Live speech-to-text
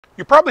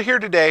You're probably here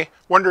today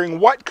wondering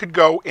what could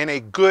go in a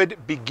good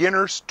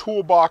beginner's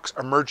toolbox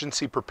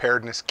emergency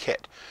preparedness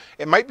kit.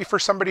 It might be for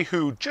somebody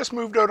who just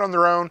moved out on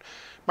their own,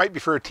 might be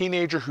for a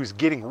teenager who's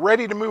getting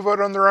ready to move out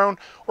on their own,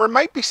 or it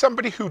might be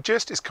somebody who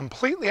just is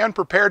completely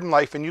unprepared in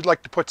life and you'd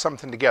like to put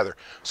something together.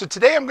 So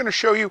today I'm going to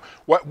show you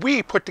what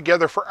we put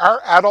together for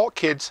our adult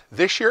kids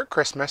this year at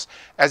Christmas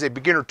as a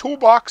beginner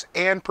toolbox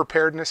and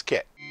preparedness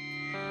kit.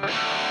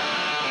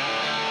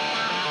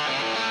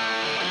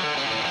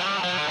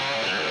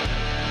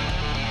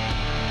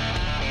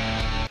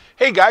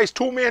 Hey guys,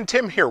 Toolman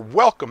Tim here.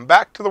 Welcome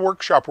back to the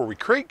workshop where we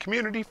create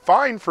community,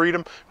 find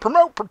freedom,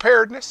 promote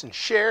preparedness, and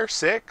share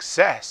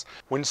success.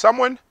 When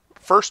someone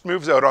first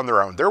moves out on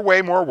their own, they're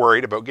way more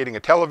worried about getting a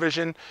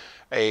television,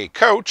 a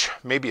coach,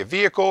 maybe a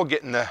vehicle,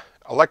 getting the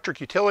electric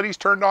utilities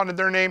turned on in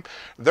their name.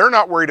 They're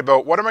not worried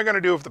about what am I going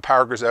to do if the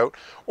power goes out,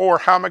 or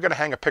how am I going to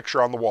hang a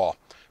picture on the wall.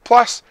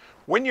 Plus,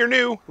 when you're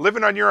new,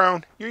 living on your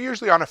own, you're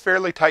usually on a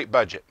fairly tight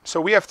budget.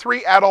 So we have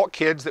 3 adult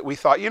kids that we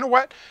thought, you know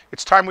what,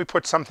 it's time we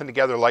put something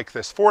together like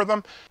this for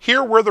them.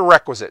 Here were the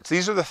requisites.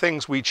 These are the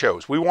things we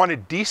chose. We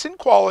wanted decent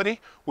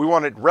quality, we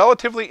wanted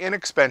relatively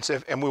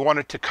inexpensive, and we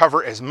wanted to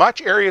cover as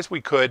much area as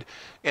we could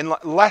in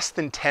less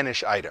than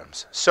 10-ish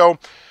items. So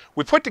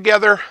we put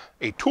together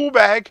a tool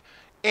bag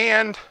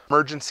and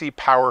emergency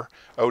power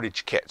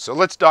outage kit. So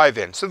let's dive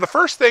in. So the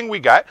first thing we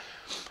got,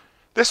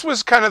 this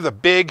was kind of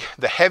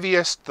the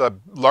heaviest, the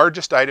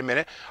largest item in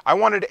it. I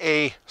wanted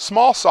a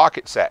small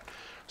socket set.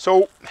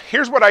 So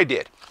here's what I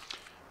did.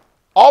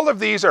 All of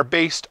these are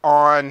based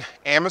on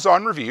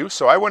Amazon reviews.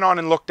 So I went on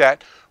and looked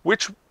at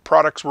which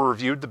products were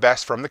reviewed the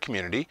best from the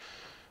community,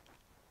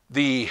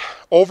 the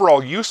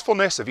overall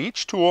usefulness of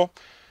each tool,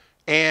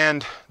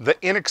 and the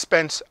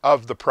inexpense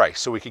of the price,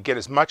 so we could get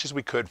as much as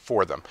we could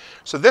for them.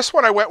 So this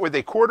one I went with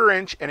a 1/4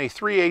 inch and a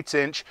 3/8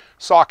 inch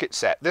socket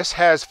set. This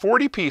has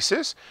 40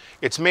 pieces.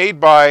 It's made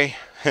by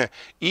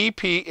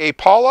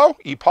Apollo,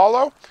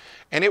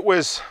 and it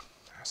was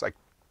like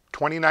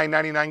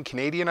 $29.99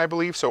 Canadian, I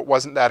believe, so it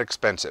wasn't that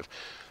expensive.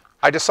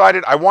 I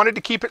decided I wanted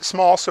to keep it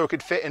small so it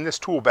could fit in this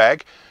tool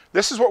bag.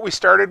 This is what we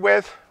started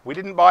with. We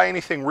didn't buy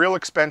anything real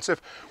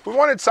expensive. We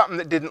wanted something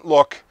that didn't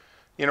look,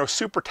 you know,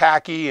 super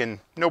tacky and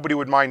nobody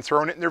would mind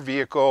throwing it in their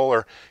vehicle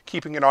or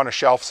keeping it on a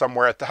shelf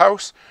somewhere at the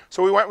house.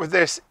 So we went with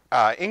this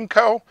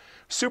Inco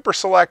Super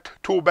Select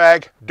tool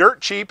bag, dirt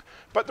cheap,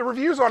 but the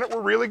reviews on it were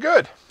really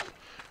good.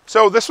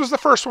 So this was the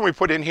first one we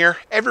put in here.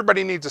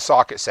 Everybody needs a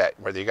socket set,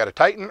 whether you got to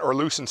tighten or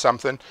loosen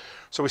something.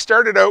 So we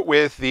started out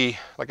with the,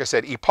 like I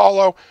said,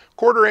 Apollo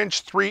 1/4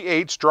 inch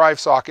 3/8 drive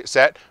socket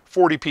set,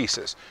 40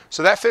 pieces.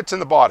 So that fits in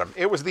the bottom.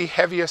 It was the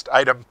heaviest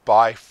item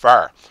by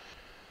far.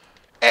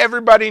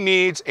 Everybody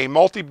needs a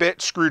multi-bit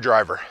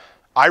screwdriver.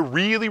 I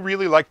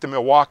really like the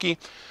Milwaukee,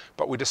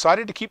 but we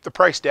decided to keep the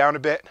price down a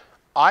bit.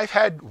 I've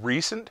had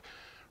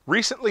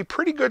recently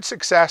pretty good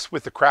success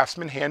with the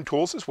CRAFTSMAN hand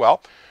tools as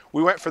well.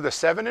 We went for the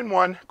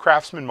 7-in-1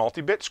 CRAFTSMAN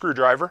multi-bit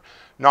screwdriver,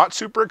 not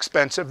super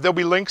expensive. There'll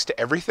be links to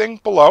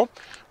everything below,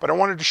 but I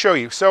wanted to show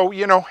you. So,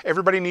 you know,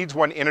 everybody needs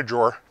one in a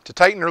drawer to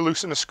tighten or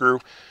loosen a screw.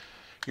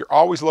 You're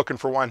always looking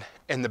for one,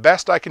 and the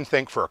best I can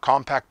think for a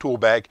compact tool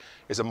bag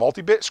is a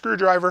multi-bit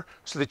screwdriver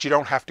so that you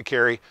don't have to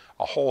carry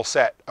a whole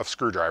set of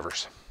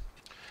screwdrivers.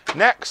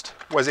 Next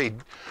was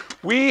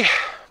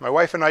my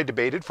wife and I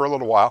debated for a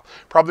little while,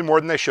 probably more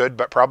than they should,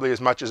 but probably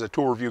as much as a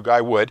tool review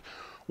guy would,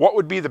 what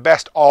would be the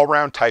best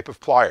all-round type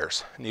of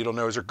pliers. Needle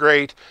nose are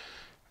great,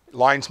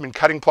 linesman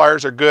cutting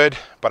pliers are good,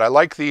 but I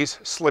like these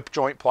slip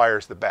joint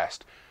pliers the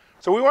best.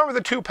 So we went with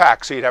a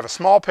 2-pack, so you'd have a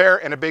small pair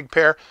and a big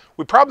pair.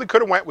 We probably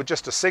could have went with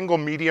just a single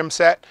medium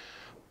set,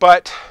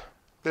 but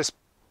this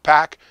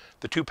pack,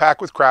 the 2-pack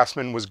with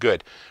CRAFTSMAN, was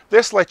good.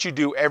 This lets you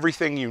do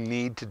everything you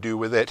need to do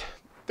with it.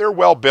 They're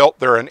well built.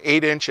 They're an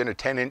 8-inch and a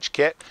 10-inch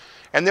kit,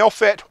 and they'll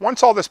fit,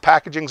 once all this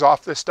packaging's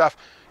off this stuff,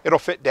 it'll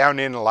fit down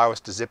in and allow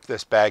us to zip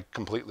this bag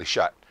completely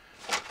shut.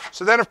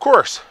 So then, of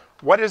course,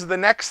 what is the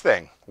next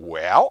thing?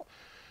 Well,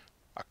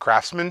 a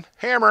CRAFTSMAN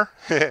hammer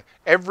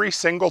every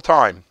single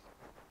time.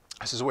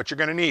 This is what you're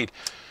going to need.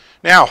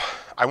 Now,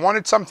 I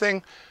wanted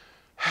something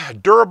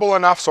durable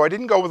enough, so I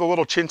didn't go with a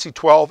little chintzy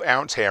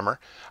 12-ounce hammer.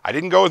 I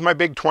didn't go with my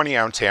big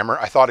 20-ounce hammer.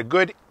 I thought a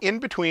good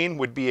in-between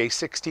would be a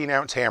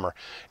 16-ounce hammer.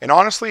 And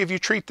honestly, if you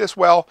treat this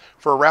well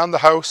for around the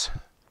house,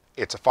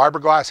 it's a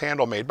fiberglass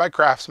handle made by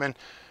CRAFTSMAN.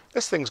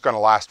 This thing's going to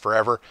last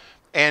forever.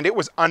 And it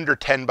was under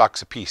 10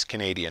 bucks a piece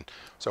Canadian.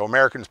 So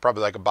American is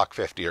probably like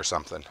 $1.50 or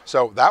something.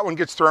 So that one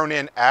gets thrown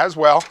in as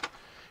well.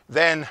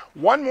 Then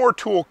one more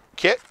tool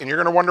kit, and you're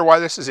going to wonder why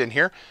this is in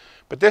here,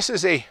 but this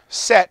is a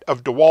set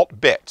of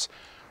DEWALT bits.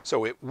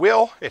 So it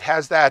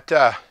has that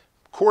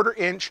 1/4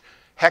 inch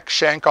hex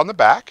shank on the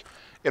back.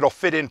 It'll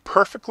fit in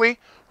perfectly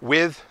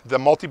with the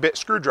multi-bit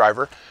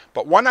screwdriver,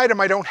 but one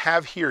item I don't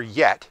have here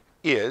yet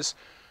is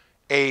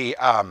a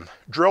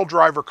drill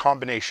driver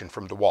combination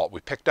from DEWALT.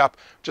 We picked up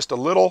just a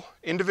little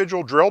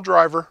individual drill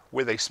driver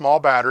with a small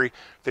battery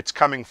that's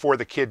coming for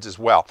the kids as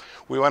well.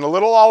 We went a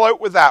little all out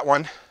with that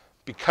one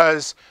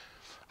because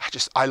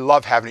I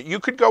love having it. You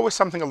could go with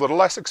something a little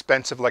less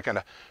expensive, like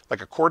a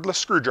cordless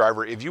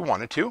screwdriver if you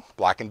wanted to.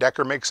 Black &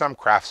 Decker makes them,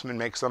 CRAFTSMAN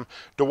makes them,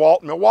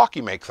 DEWALT,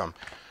 Milwaukee make them.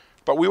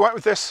 But we went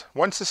with this.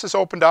 Once this is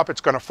opened up,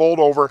 it's going to fold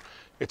over.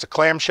 It's a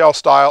clamshell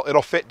style.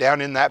 It'll fit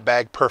down in that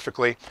bag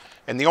perfectly.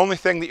 And the only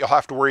thing that you'll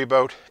have to worry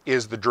about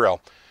is the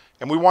drill.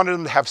 And we wanted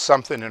them to have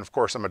something, and of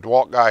course I'm a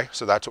DEWALT guy,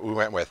 so that's what we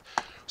went with.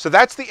 So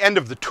that's the end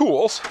of the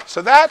tools.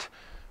 So that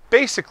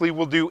basically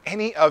will do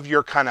any of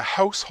your kind of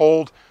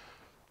household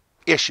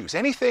issues.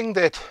 Anything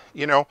that,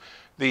 you know,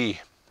 the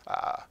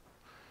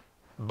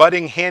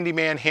budding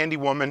handyman,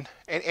 handywoman,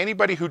 and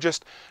anybody who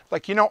just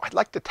like, you know, I'd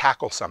like to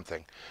tackle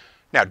something.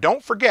 Now,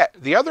 don't forget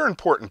the other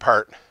important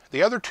part,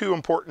 the other two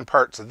important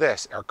parts of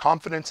this are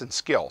confidence and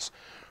skills.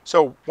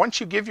 So once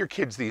you give your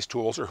kids these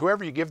tools, or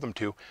whoever you give it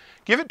to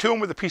them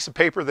with a piece of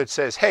paper that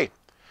says, hey,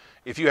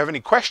 if you have any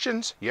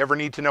questions, you ever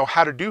need to know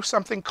how to do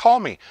something, call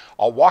me.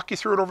 I'll walk you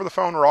through it over the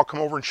phone, or I'll come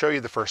over and show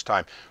you the first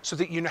time so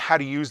that you know how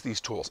to use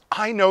these tools.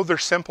 I know they're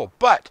simple,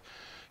 but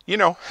you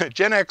know,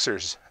 Gen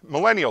Xers,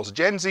 Millennials,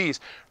 Gen Zs,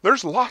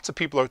 there's lots of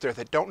people out there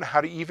that don't know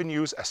how to even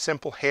use a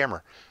simple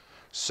hammer.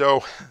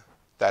 So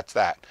that's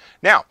that.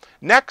 Now,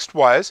 next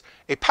was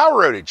a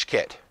power outage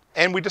kit,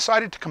 and we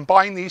decided to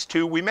combine these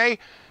two. We may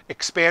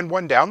expand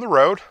one down the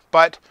road,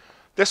 but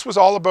this was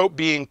all about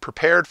being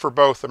prepared for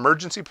both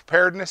emergency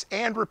preparedness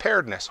and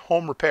preparedness,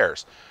 home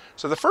repairs.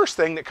 So the first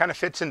thing that kind of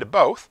fits into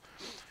both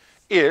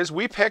is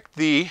we picked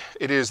it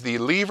is the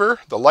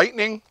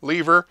lightning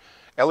lever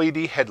LED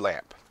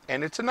headlamp.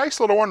 And it's a nice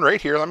little one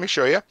right here. Let me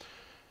show you.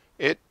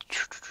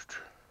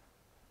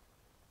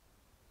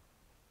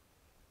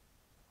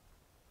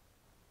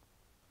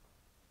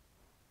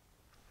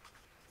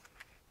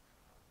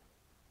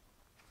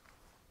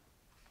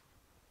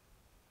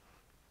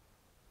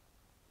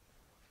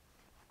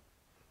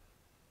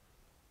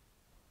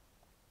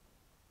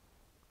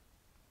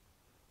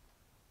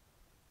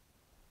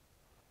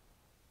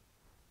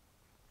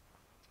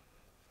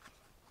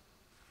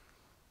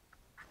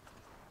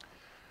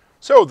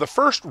 So the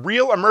first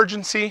real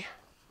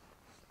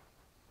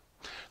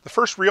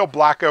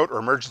blackout or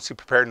emergency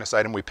preparedness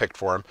item we picked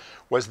for him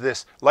was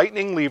this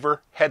lightning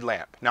lever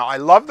headlamp. Now, I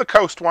love the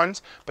Coast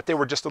ones, but they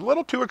were just a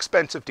little too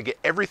expensive to get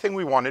everything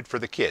we wanted for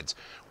the kids.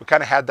 We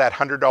kind of had that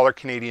 $100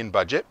 Canadian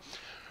budget.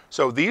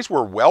 So these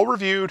were well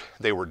reviewed,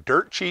 they were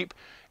dirt cheap,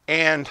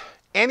 and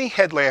any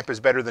headlamp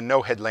is better than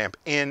no headlamp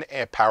in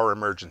a power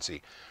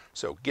emergency.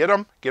 So get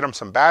them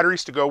some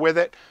batteries to go with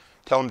it.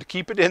 Tell them to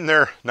keep it in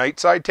their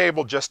nightside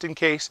table just in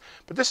case.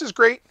 But this is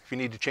great if you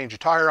need to change a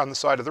tire on the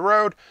side of the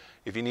road,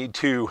 if you need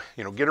to,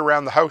 you know, get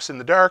around the house in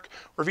the dark,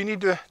 or if you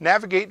need to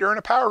navigate during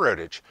a power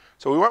outage.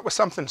 So we went with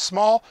something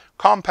small,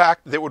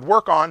 compact, that would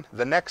work on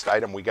the next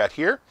item we got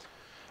here.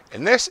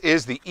 And this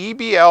is the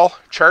EBL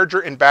charger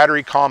and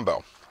battery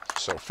combo.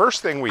 So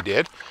first thing we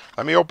did,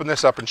 let me open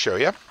this up and show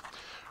you.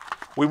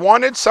 We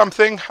wanted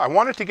something, I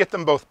wanted to get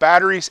them both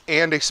batteries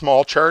and a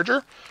small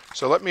charger.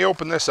 So let me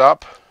open this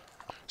up.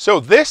 So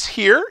this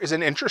here is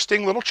an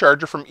interesting little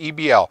charger from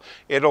EBL.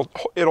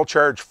 It'll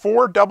charge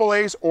 4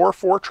 AA's or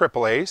 4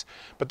 AAA's,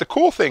 but the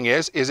cool thing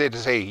is it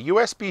is a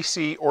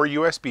USB-C or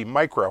USB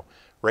micro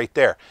right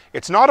there.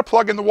 It's not a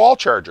plug-in-the-wall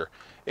charger.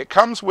 It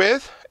comes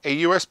with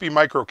a USB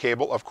micro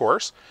cable, of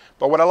course,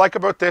 but what I like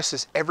about this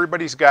is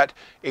everybody's got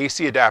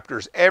AC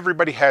adapters.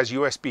 Everybody has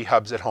USB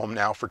hubs at home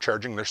now for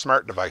charging their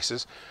smart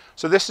devices.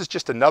 So this is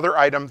just another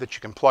item that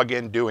you can plug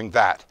in doing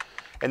that.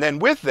 And then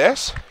with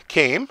this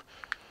came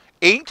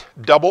 8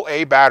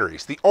 AA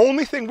batteries. The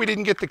only thing we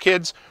didn't get the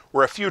kids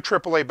were a few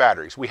AAA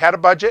batteries. We had a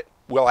budget,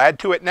 we'll add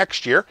to it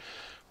next year,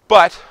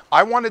 but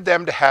I wanted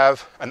them to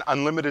have an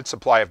unlimited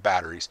supply of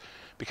batteries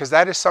because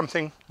that is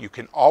something you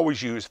can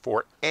always use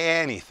for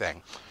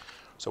anything.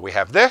 So we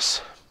have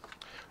this.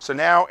 So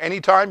now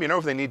anytime, you know,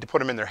 if they need to put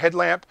them in their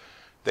headlamp,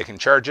 they can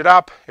charge it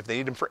up. If they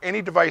need them for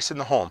any device in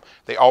the home,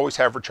 they always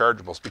have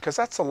rechargeables because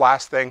that's the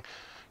last thing,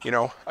 you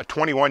know, a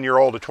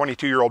 21-year-old, a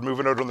 22-year-old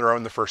moving out on their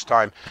own the first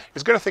time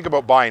is going to think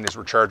about buying is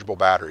rechargeable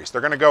batteries. They're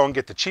going to go and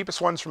get the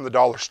cheapest ones from the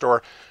dollar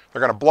store. They're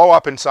going to blow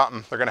up in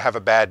something. They're going to have a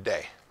bad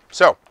day.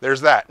 So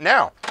there's that.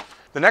 Now,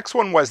 the next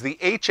one was the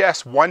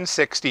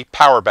HS160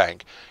 power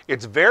bank.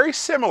 It's very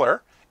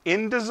similar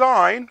in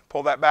design,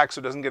 pull that back so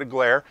it doesn't get a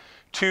glare,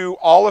 to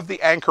all of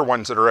the Anchor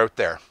ones that are out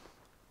there.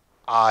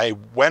 I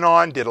went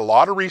on, did a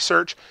lot of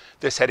research.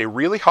 This had a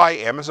really high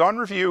Amazon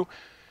review.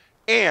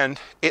 And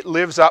it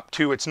lives up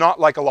to, it's not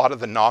like a lot of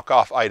the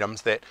knockoff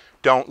items that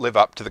don't live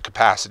up to the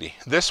capacity.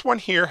 This one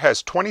here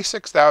has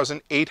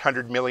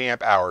 26,800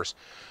 milliamp hours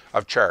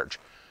of charge.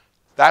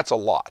 That's a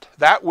lot.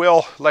 That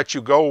will let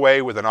you go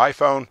away with an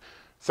iPhone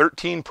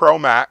 13 Pro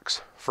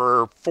Max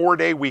for a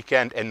 4-day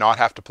weekend and not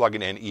have to plug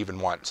it in even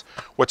once.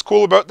 What's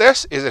cool about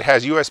this is it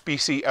has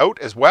USB-C out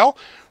as well,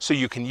 so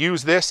you can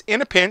use this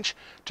in a pinch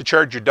to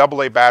charge your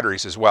AA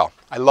batteries as well.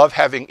 I love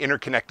having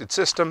interconnected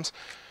systems.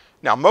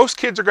 Now, most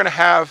kids are going to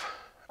have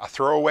a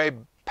throwaway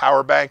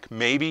power bank,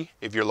 maybe,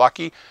 if you're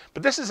lucky,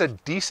 but this is a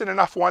decent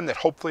enough one that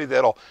hopefully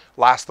that'll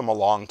last them a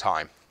long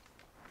time.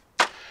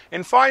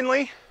 And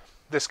finally,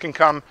 this can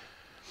come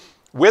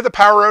with a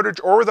power outage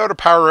or without a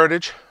power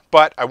outage,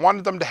 but I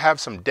wanted them to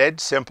have some dead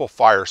simple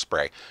fire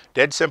spray,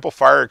 dead simple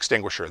fire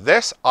extinguisher.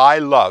 This I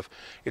love.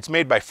 It's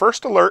made by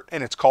First Alert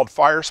and it's called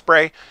fire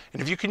spray.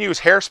 And if you can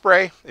use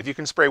hairspray, if you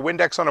can spray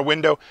Windex on a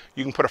window,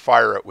 you can put a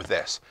fire out with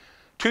this.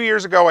 2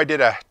 years ago, I did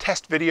a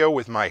test video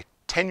with my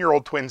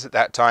 10-year-old twins at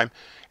that time,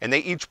 and they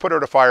each put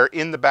out a fire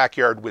in the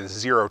backyard with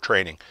zero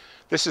training.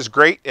 This is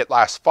great. It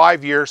lasts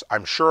 5 years.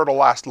 I'm sure it'll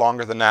last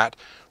longer than that.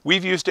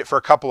 We've used it for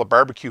a couple of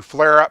barbecue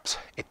flare-ups.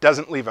 It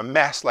doesn't leave a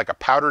mess like a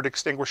powdered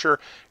extinguisher.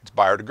 It's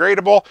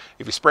biodegradable.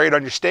 If you spray it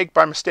on your steak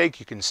by mistake,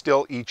 you can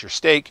still eat your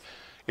steak.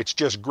 It's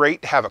just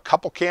great to have a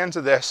couple cans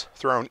of this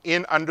thrown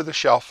in under the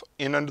shelf,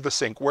 in under the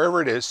sink,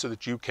 wherever it is, so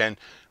that you can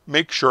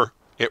make sure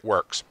it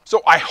works.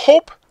 So I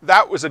hope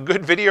that was a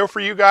good video for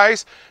you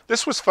guys.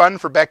 This was fun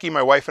for Becky,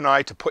 my wife, and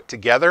I to put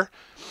together.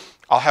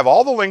 I'll have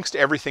all the links to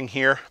everything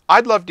here.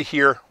 I'd love to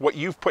hear what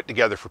you've put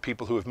together for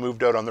people who have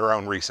moved out on their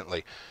own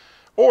recently.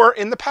 Or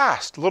in the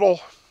past,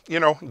 little,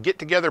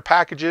 get-together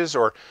packages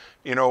or,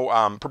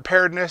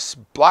 preparedness,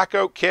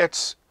 blackout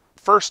kits,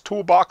 first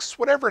toolbox,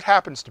 whatever it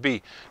happens to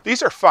be.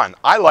 These are fun.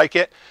 I like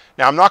it.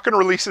 Now, I'm not going to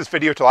release this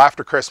video till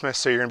after Christmas,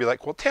 so you're going to be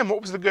like, well, Tim,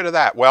 what was the good of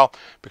that? Well,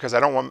 because I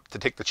don't want to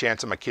take the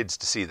chance of my kids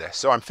to see this.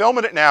 So I'm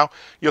filming it now.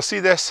 You'll see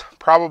this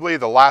probably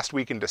the last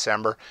week in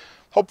December.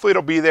 Hopefully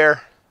it'll be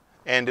there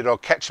and it'll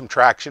catch some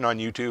traction on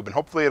YouTube, and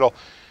hopefully it'll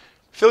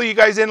fill you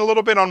guys in a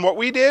little bit on what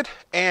we did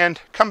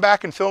and come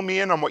back and fill me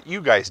in on what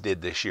you guys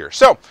did this year.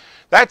 So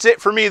that's it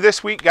for me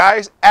this week,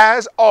 guys.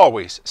 As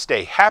always,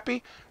 stay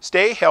happy,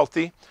 stay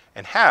healthy,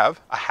 and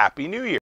have a happy new year.